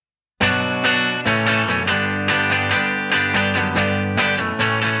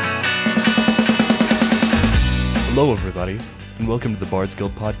Hello, everybody, and welcome to the Bard's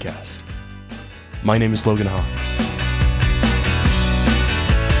Guild podcast. My name is Logan Hawks.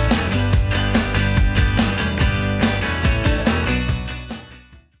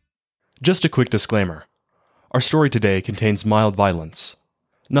 Just a quick disclaimer. Our story today contains mild violence.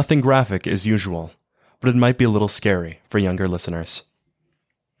 Nothing graphic as usual, but it might be a little scary for younger listeners.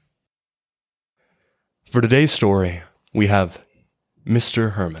 For today's story, we have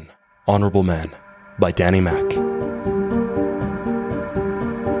Mr. Herrman, Honorable Man, by Danny Mac.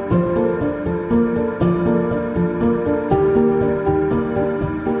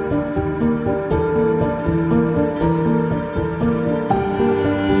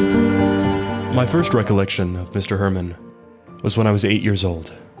 My first recollection of Mr. Herrman was when I was 8 years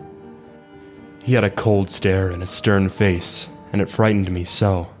old. He had a cold stare and a stern face, and it frightened me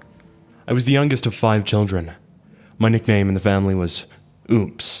so. I was the youngest of 5 children. My nickname in the family was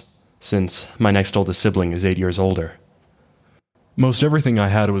Oops, since my next oldest sibling is 8 years older. Most everything I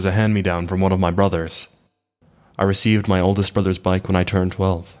had was a hand-me-down from one of my brothers. I received my oldest brother's bike when I turned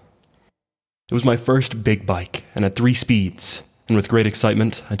 12. It was my first big bike, and at 3 speeds, and with great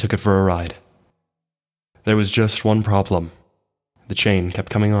excitement, I took it for a ride. There was just one problem. The chain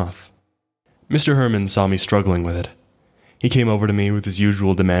kept coming off. Mr. Herrman saw me struggling with it. He came over to me with his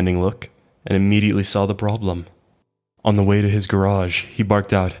usual demanding look, and immediately saw the problem. On the way to his garage, he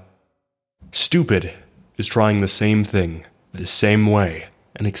barked out, "Stupid is trying the same thing, the same way,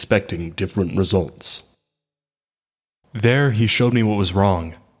 and expecting different results." There, he showed me what was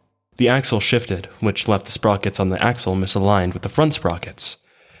wrong. The axle shifted, which left the sprockets on the axle misaligned with the front sprockets,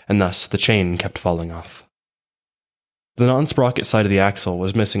 and thus the chain kept falling off. The non-sprocket side of the axle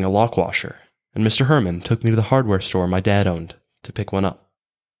was missing a lock washer, and Mr. Herrman took me to the hardware store my dad owned to pick one up.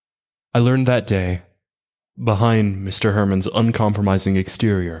 I learned that day, behind Mr. Herrman's uncompromising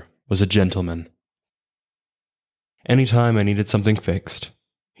exterior was a gentleman. Anytime I needed something fixed,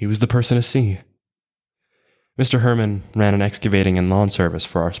 he was the person to see. Mr. Herrman ran an excavating and lawn service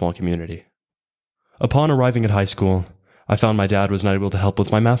for our small community. Upon arriving at high school, I found my dad was not able to help with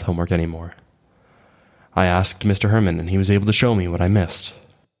my math homework anymore. I asked Mr. Herrman, and he was able to show me what I missed.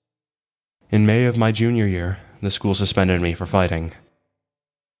 In May of my junior year, the school suspended me for fighting.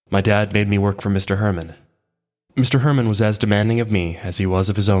 My dad made me work for Mr. Herrman. Mr. Herrman was as demanding of me as he was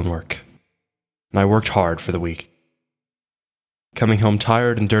of his own work, and I worked hard for the week. Coming home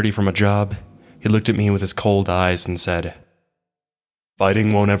tired and dirty from a job, he looked at me with his cold eyes and said,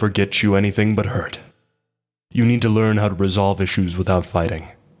 "Fighting won't ever get you anything but hurt. You need to learn how to resolve issues without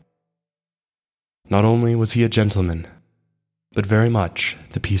fighting." Not only was he a gentleman, but very much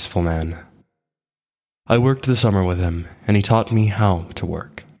the peaceful man. I worked the summer with him, and he taught me how to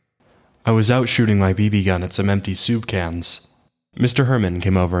work. I was out shooting my BB gun at some empty soup cans. Mr. Herrman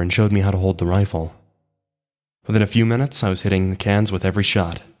came over and showed me how to hold the rifle. Within a few minutes, I was hitting the cans with every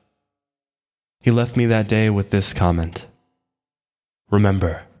shot. He left me that day with this comment: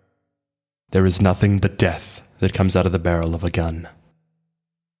 "Remember, there is nothing but death that comes out of the barrel of a gun."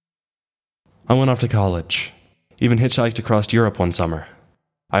 I went off to college, even hitchhiked across Europe one summer.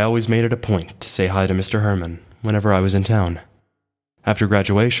 I always made it a point to say hi to Mr. Herrman whenever I was in town. After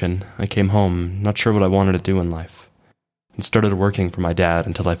graduation, I came home not sure what I wanted to do in life, and started working for my dad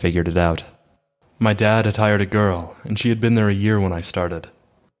until I figured it out. My dad had hired a girl, and she had been there a year when I started.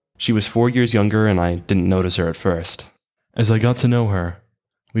 She was 4 years younger, and I didn't notice her at first. As I got to know her,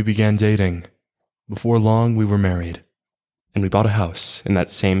 we began dating. Before long, we were married, and we bought a house in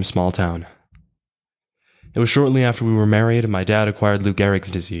that same small town. It was shortly after we were married my dad acquired Lou Gehrig's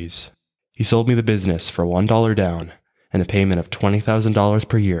disease. He sold me the business for $1 down and a payment of $20,000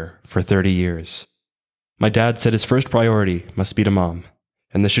 per year for 30 years. My dad said his first priority must be to Mom,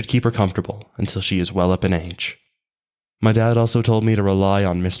 and this should keep her comfortable until she is well up in age. My dad also told me to rely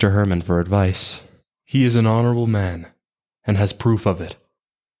on Mr. Herrman for advice. He is an honorable man, and has proof of it.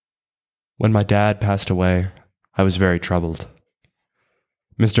 When my dad passed away, I was very troubled.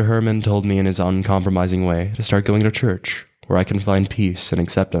 Mr. Herrman told me in his uncompromising way to start going to church, where I can find peace and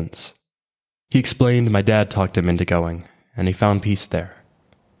acceptance. He explained my dad talked him into going, and he found peace there.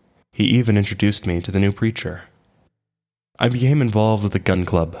 He even introduced me to the new preacher. I became involved with the gun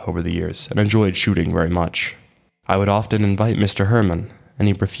club over the years and enjoyed shooting very much. I would often invite Mr. Herrman, and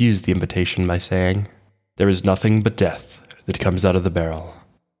he refused the invitation by saying, "There is nothing but death that comes out of the barrel."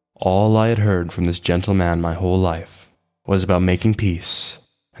 All I had heard from this gentleman my whole life was about making peace,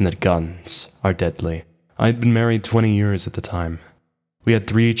 and that guns are deadly. I had been married 20 years at the time. We had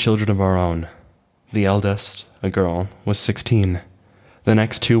 3 children of our own. The eldest, a girl, was 16. The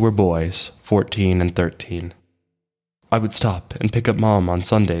next 2 were boys, 14 and 13. I would stop and pick up Mom on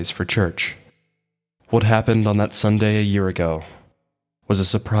Sundays for church. What happened on that Sunday a year ago was a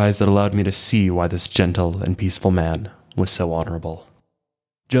surprise that allowed me to see why this gentle and peaceful man was so honorable.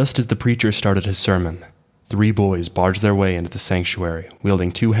 Just as the preacher started his sermon, 3 boys barged their way into the sanctuary,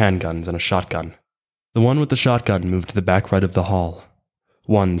 wielding 2 handguns and a shotgun. The one with the shotgun moved to the back right of the hall.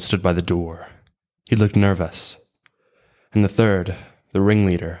 One stood by the door. He looked nervous. And the third, the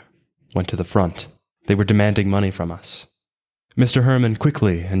ringleader, went to the front. They were demanding money from us. Mr. Herrman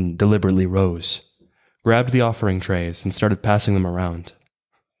quickly and deliberately rose, grabbed the offering trays, and started passing them around.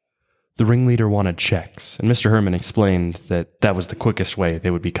 The ringleader wanted checks, and Mr. Herrman explained that that was the quickest way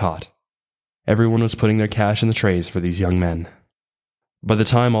they would be caught. Everyone was putting their cash in the trays for these young men. By the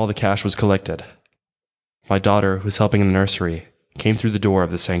time all the cash was collected, my daughter, who was helping in the nursery, came through the door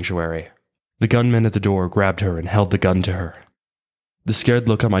of the sanctuary. The gunman at the door grabbed her and held the gun to her. The scared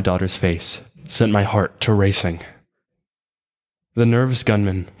look on my daughter's face sent my heart to racing. The nervous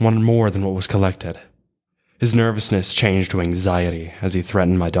gunman wanted more than what was collected. His nervousness changed to anxiety as he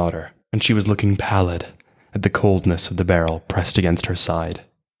threatened my daughter, and she was looking pallid at the coldness of the barrel pressed against her side.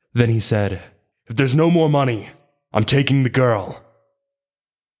 Then he said, "If there's no more money, I'm taking the girl."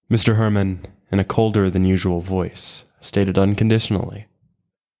 Mr. Herrman, in a colder than usual voice, stated unconditionally,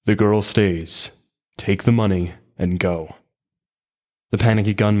 "The girl stays. Take the money and go." The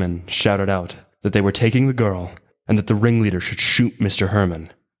panicky gunman shouted out that they were taking the girl and that the ringleader should shoot Mr.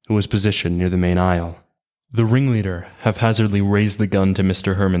 Herrman, who was positioned near the main aisle. The ringleader haphazardly raised the gun to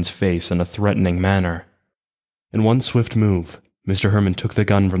Mr. Herrman's face in a threatening manner. In one swift move, Mr. Herrman took the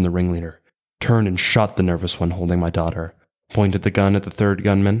gun from the ringleader, turned and shot the nervous one holding my daughter, pointed the gun at the third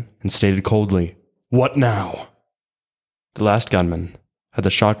gunman, and stated coldly, "What now?" The last gunman had the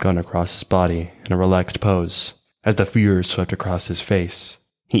shotgun across his body in a relaxed pose. As the fear swept across his face,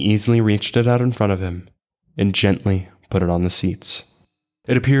 he easily reached it out in front of him and gently put it on the seats.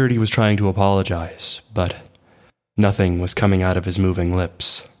 It appeared he was trying to apologize, but nothing was coming out of his moving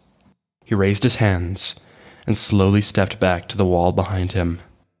lips. He raised his hands and slowly stepped back to the wall behind him.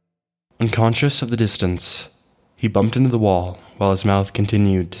 Unconscious of the distance, he bumped into the wall while his mouth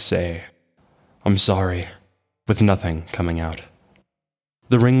continued to say, "I'm sorry," with nothing coming out.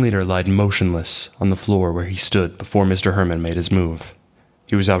 The ringleader lied motionless on the floor where he stood before Mr. Herrman made his move.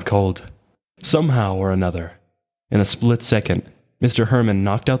 He was out cold. Somehow or another, in a split second, Mr. Herrman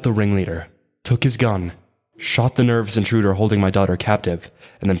knocked out the ringleader, took his gun, shot the nervous intruder holding my daughter captive,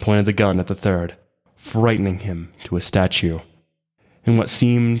 and then pointed the gun at the third, frightening him to a statue. In what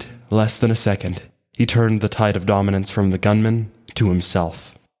seemed less than a second, he turned the tide of dominance from the gunman to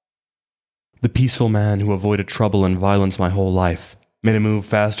himself. The peaceful man who avoided trouble and violence my whole life made a move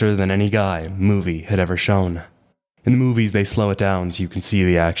faster than any guy movie had ever shown. In the movies, they slow it down so you can see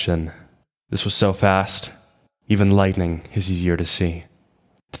the action. This was so fast, even lightning is easier to see.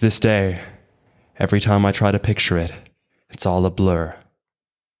 To this day, every time I try to picture it, it's all a blur.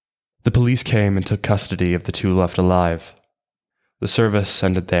 The police came and took custody of the 2 left alive. The service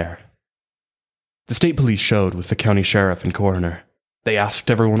ended there. The state police showed with the county sheriff and coroner. They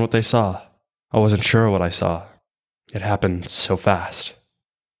asked everyone what they saw. I wasn't sure what I saw. It happened so fast.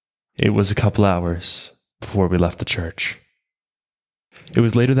 It was a couple hours before we left the church. It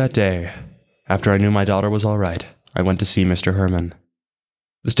was later that day, after I knew my daughter was all right, I went to see Mr. Herrman.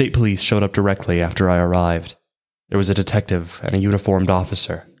 The state police showed up directly after I arrived. There was a detective and a uniformed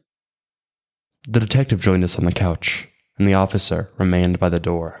officer. The detective joined us on the couch, and the officer remained by the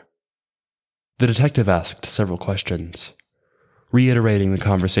door. The detective asked several questions, reiterating the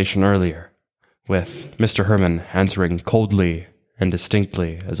conversation earlier, with Mr. Herrman answering coldly and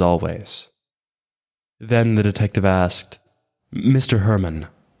distinctly as always. Then the detective asked, "Mr. Herrman,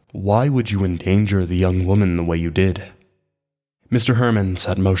 why would you endanger the young woman the way you did?" Mr. Herrman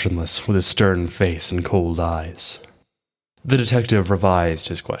sat motionless with his stern face and cold eyes. The detective revised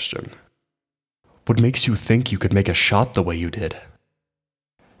his question. "What makes you think you could make a shot the way you did?"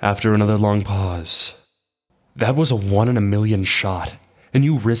 After another long pause, "That was a 1 in a million shot, and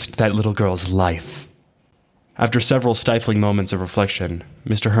you risked that little girl's life." After several stifling moments of reflection,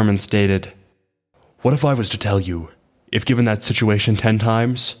 Mr. Herrman stated, "What if I was to tell you, if given that situation 10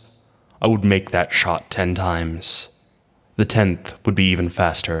 times, I would make that shot 10 times. The 10th would be even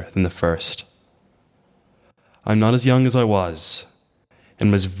faster than the first." I'm not as young as I was,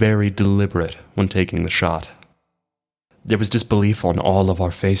 and was very deliberate when taking the shot. There was disbelief on all of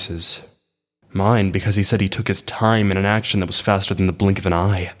our faces. Mine because he said he took his time in an action that was faster than the blink of an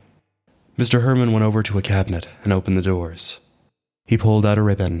eye. Mr. Herrman went over to a cabinet and opened the doors. He pulled out a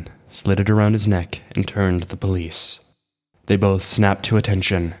ribbon, slid it around his neck, and turned to the police. They both snapped to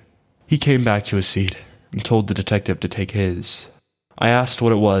attention. He came back to his seat and told the detective to take his. I asked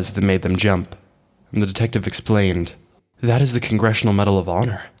what it was that made them jump, and the detective explained, "That is the Congressional Medal of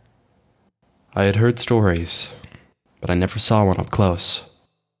Honor." I had heard stories, but I never saw one up close.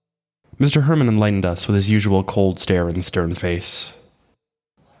 Mr. Herrman enlightened us with his usual cold stare and stern face.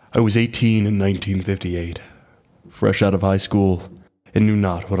 "I was 18 in 1958, fresh out of high school, and knew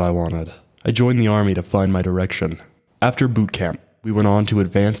not what I wanted. I joined the army to find my direction. After boot camp, we went on to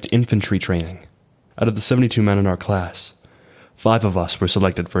advanced infantry training. Out of the 72 men in our class, 5 of us were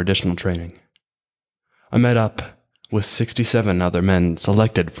selected for additional training. I met up with 67 other men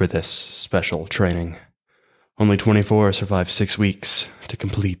selected for this special training. Only 24 survived 6 weeks to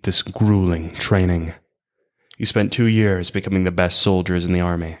complete this grueling training. We spent 2 years becoming the best soldiers in the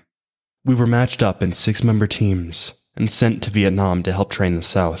army. We were matched up in 6-member teams and sent to Vietnam to help train the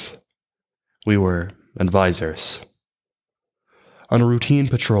South. We were advisors. On a routine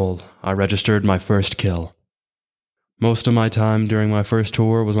patrol, I registered my first kill. Most of my time during my first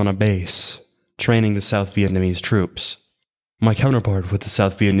tour was on a base, training the South Vietnamese troops. My counterpart with the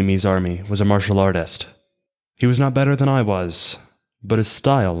South Vietnamese army was a martial artist. He was not better than I was, but his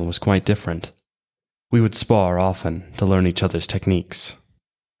style was quite different. We would spar often to learn each other's techniques.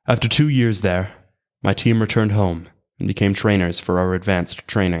 After 2 years there, my team returned home and became trainers for our advanced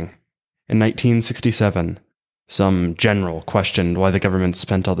training. In 1967, some general questioned why the government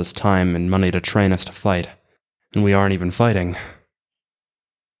spent all this time and money to train us to fight, and we aren't even fighting.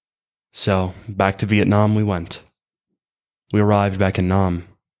 So, back to Vietnam we went. We arrived back in Nam.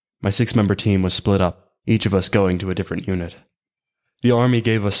 My 6-member team was split up, each of us going to a different unit. The Army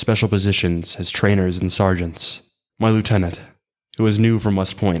gave us special positions as trainers and sergeants. My lieutenant, who was new from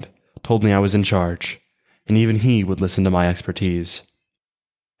West Point, told me I was in charge, and even he would listen to my expertise.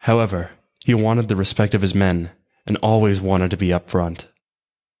 However, he wanted the respect of his men, and always wanted to be up front.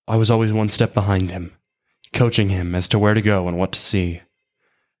 I was always one step behind him, coaching him as to where to go and what to see.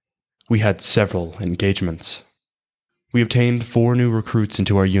 We had several engagements. We obtained 4 new recruits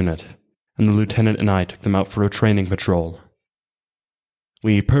into our unit, and the lieutenant and I took them out for a training patrol.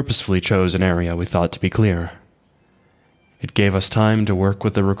 We purposefully chose an area we thought to be clear. It gave us time to work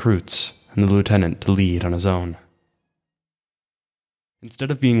with the recruits and the lieutenant to lead on his own.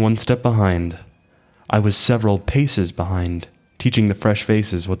 Instead of being one step behind, I was several paces behind, teaching the fresh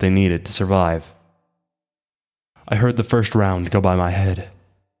faces what they needed to survive. I heard the first round go by my head,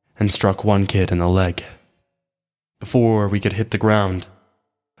 and struck one kid in the leg. Before we could hit the ground,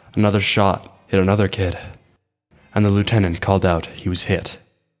 another shot hit another kid, and the lieutenant called out he was hit.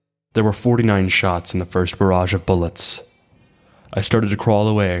 There were 49 shots in the first barrage of bullets. I started to crawl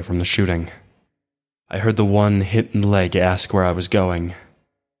away from the shooting. I heard the one hit in the leg ask where I was going.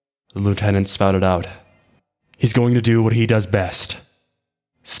 The lieutenant spouted out, "He's going to do what he does best.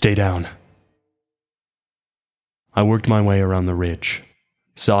 Stay down." I worked my way around the ridge,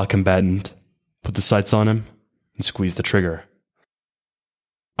 saw a combatant, put the sights on him, and squeezed the trigger.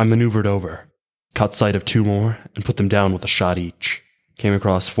 I maneuvered over, caught sight of 2 more, and put them down with a shot each. Came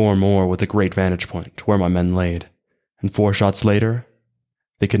across 4 more with a great vantage point to where my men laid, and 4 shots later,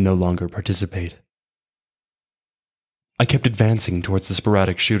 they could no longer participate. I kept advancing towards the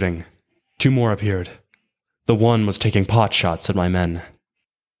sporadic shooting. 2 more appeared. The one was taking pot shots at my men.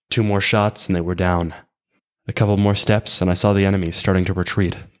 2 more shots and they were down. A couple more steps and I saw the enemy starting to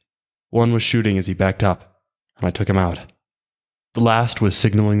retreat. One was shooting as he backed up, and I took him out. The last was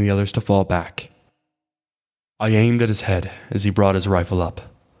signaling the others to fall back. I aimed at his head as he brought his rifle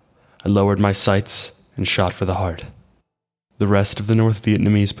up. I lowered my sights and shot for the heart. The rest of the North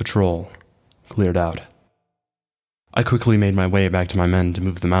Vietnamese patrol cleared out. I quickly made my way back to my men to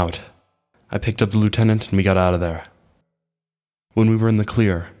move them out. I picked up the lieutenant and we got out of there. When we were in the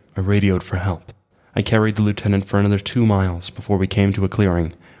clear, I radioed for help. I carried the lieutenant for another 2 miles before we came to a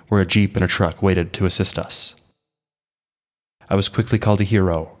clearing where a jeep and a truck waited to assist us. I was quickly called a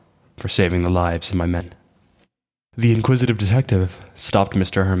hero for saving the lives of my men. The inquisitive detective stopped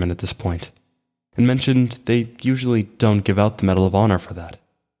Mr. Herrman at this point and mentioned they usually don't give out the Medal of Honor for that.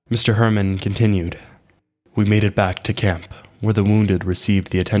 Mr. Herrman continued, "We made it back to camp, where the wounded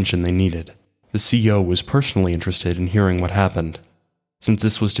received the attention they needed. The CO was personally interested in hearing what happened, since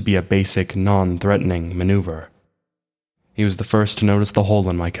this was to be a basic, non-threatening maneuver. He was the first to notice the hole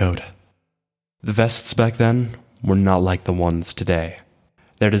in my coat. The vests back then were not like the ones today.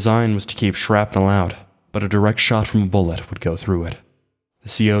 Their design was to keep shrapnel out, but a direct shot from a bullet would go through it. The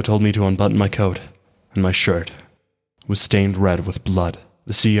CO told me to unbutton my coat, and my shirt was stained red with blood.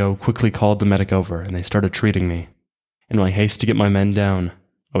 The CO quickly called the medic over, and they started treating me. In my haste to get my men down,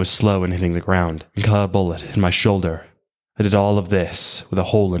 I was slow in hitting the ground and caught a bullet in my shoulder. I did all of this with a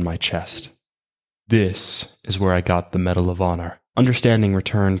hole in my chest. This is where I got the Medal of Honor." Understanding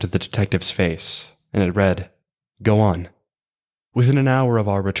returned to the detective's face, and it read, "Go on." Within an hour of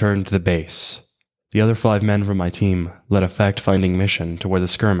our return to the base, the other 5 men from my team led a fact-finding mission to where the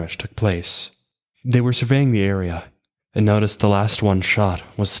skirmish took place. They were surveying the area and noticed the last one shot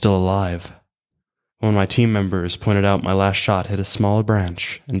was still alive. One of my team members pointed out my last shot hit a small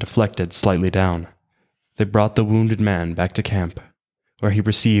branch and deflected slightly down. They brought the wounded man back to camp, where he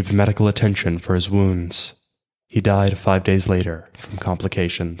received medical attention for his wounds. He died 5 days later from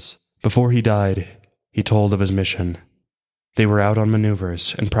complications. Before he died, he told of his mission. They were out on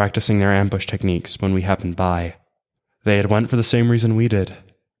maneuvers and practicing their ambush techniques when we happened by. They had went for the same reason we did.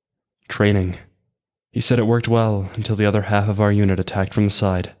 Training. He said it worked well until the other half of our unit attacked from the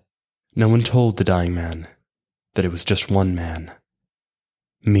side. No one told the dying man that it was just one man.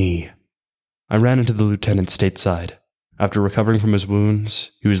 Me. I ran into the lieutenant stateside. After recovering from his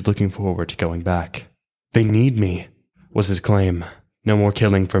wounds, he was looking forward to going back. "They need me," was his claim. "No more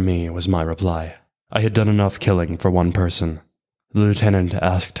killing for me," was my reply. I had done enough killing for one person. The lieutenant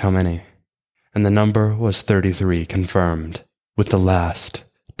asked how many, and the number was 33 confirmed, with the last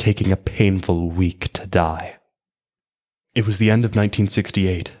taking a painful week to die. It was the end of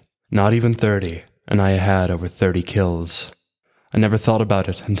 1968, not even 30, and I had over 30 kills. I never thought about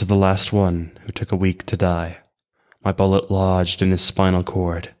it until the last one who took a week to die. My bullet lodged in his spinal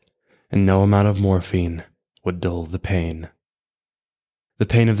cord, and no amount of morphine would dull the pain. The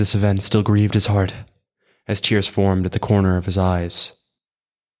pain of this event still grieved his heart, as tears formed at the corner of his eyes.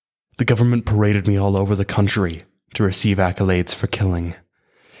 The government paraded me all over the country to receive accolades for killing.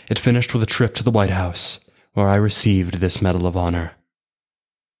 It finished with a trip to the White House, where I received this Medal of Honor.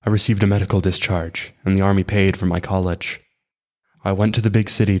 I received a medical discharge, and the Army paid for my college. I went to the big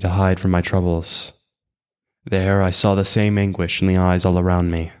city to hide from my troubles. There I saw the same anguish in the eyes all around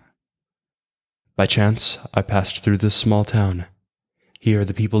me. By chance, I passed through this small town. Here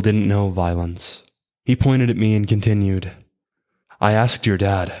the people didn't know violence. He pointed at me and continued, "I asked your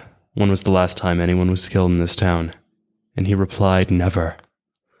dad, when was the last time anyone was killed in this town? And he replied, never.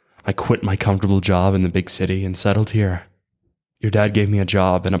 I quit my comfortable job in the big city and settled here. Your dad gave me a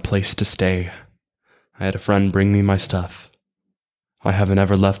job and a place to stay. I had a friend bring me my stuff. I haven't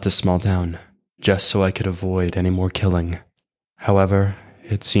ever left this small town, just so I could avoid any more killing. However,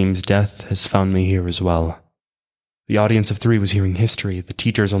 it seems death has found me here as well." The audience of 3 was hearing history the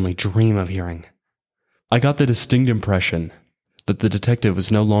teachers only dream of hearing. I got the distinct impression that the detective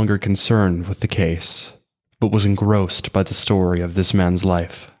was no longer concerned with the case, but was engrossed by the story of this man's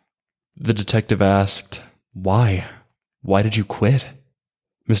life. The detective asked, "Why? Why did you quit?"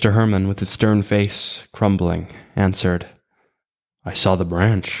 Mr. Herrman, with his stern face crumbling, answered, "I saw the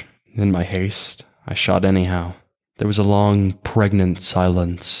branch. In my haste, I shot anyhow." There was a long, pregnant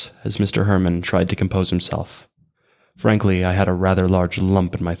silence as Mr. Herrman tried to compose himself. Frankly, I had a rather large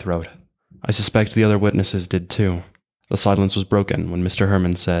lump in my throat. I suspect the other witnesses did too. The silence was broken when Mr.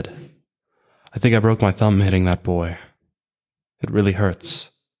 Herrman said, "I think I broke my thumb hitting that boy. It really hurts."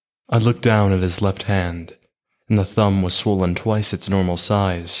 I looked down at his left hand, and the thumb was swollen twice its normal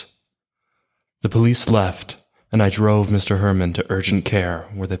size. The police left, and I drove Mr. Herrman to urgent care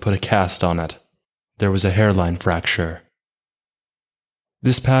where they put a cast on it. There was a hairline fracture.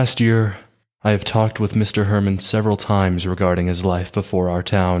 This past year, I have talked with Mr. Herrman several times regarding his life before our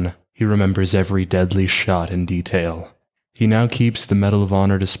town. He remembers every deadly shot in detail. He now keeps the Medal of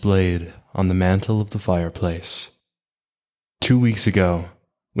Honor displayed on the mantel of the fireplace. 2 weeks ago,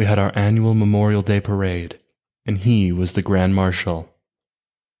 we had our annual Memorial Day parade, and he was the Grand Marshal.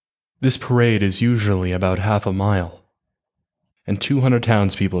 This parade is usually about half a mile, and 200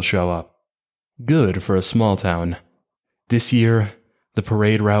 townspeople show up. Good for a small town. This year, the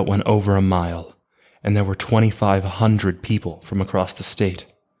parade route went over a mile, and there were 2,500 people from across the state.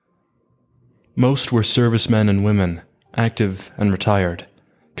 Most were servicemen and women, active and retired,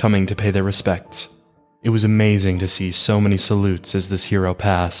 coming to pay their respects. It was amazing to see so many salutes as this hero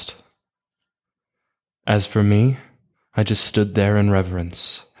passed. As for me, I just stood there in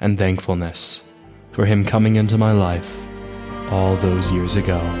reverence and thankfulness for him coming into my life all those years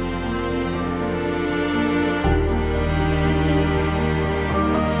ago.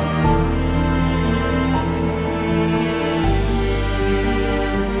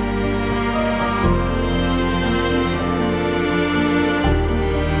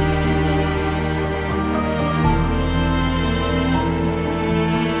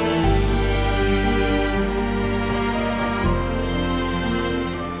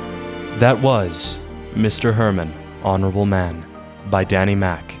 That was Mr. Herrman, Honorable Man, by Danny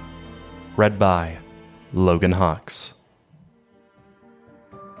Mack. Read by Logan Hawks.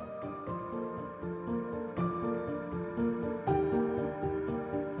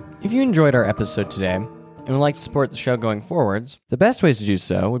 If you enjoyed our episode today and would like to support the show going forwards, the best ways to do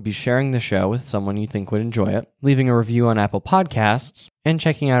so would be sharing the show with someone you think would enjoy it, leaving a review on Apple Podcasts, and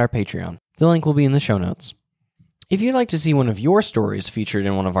checking out our Patreon. The link will be in the show notes. If you'd like to see one of your stories featured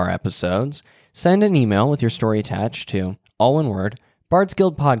in one of our episodes, send an email with your story attached to, all one word,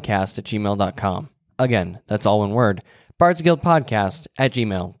 bardsguildpodcast@gmail.com. Again, that's all one word,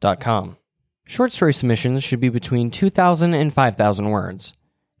 bardsguildpodcast@gmail.com. Short story submissions should be between 2,000 and 5,000 words.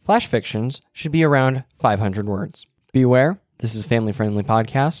 Flash fictions should be around 500 words. Be aware, this is a family-friendly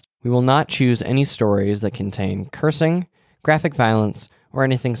podcast. We will not choose any stories that contain cursing, graphic violence, or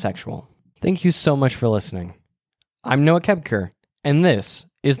anything sexual. Thank you so much for listening. I'm Noah Kebker, and this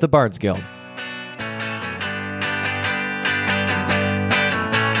is the Bards Guild.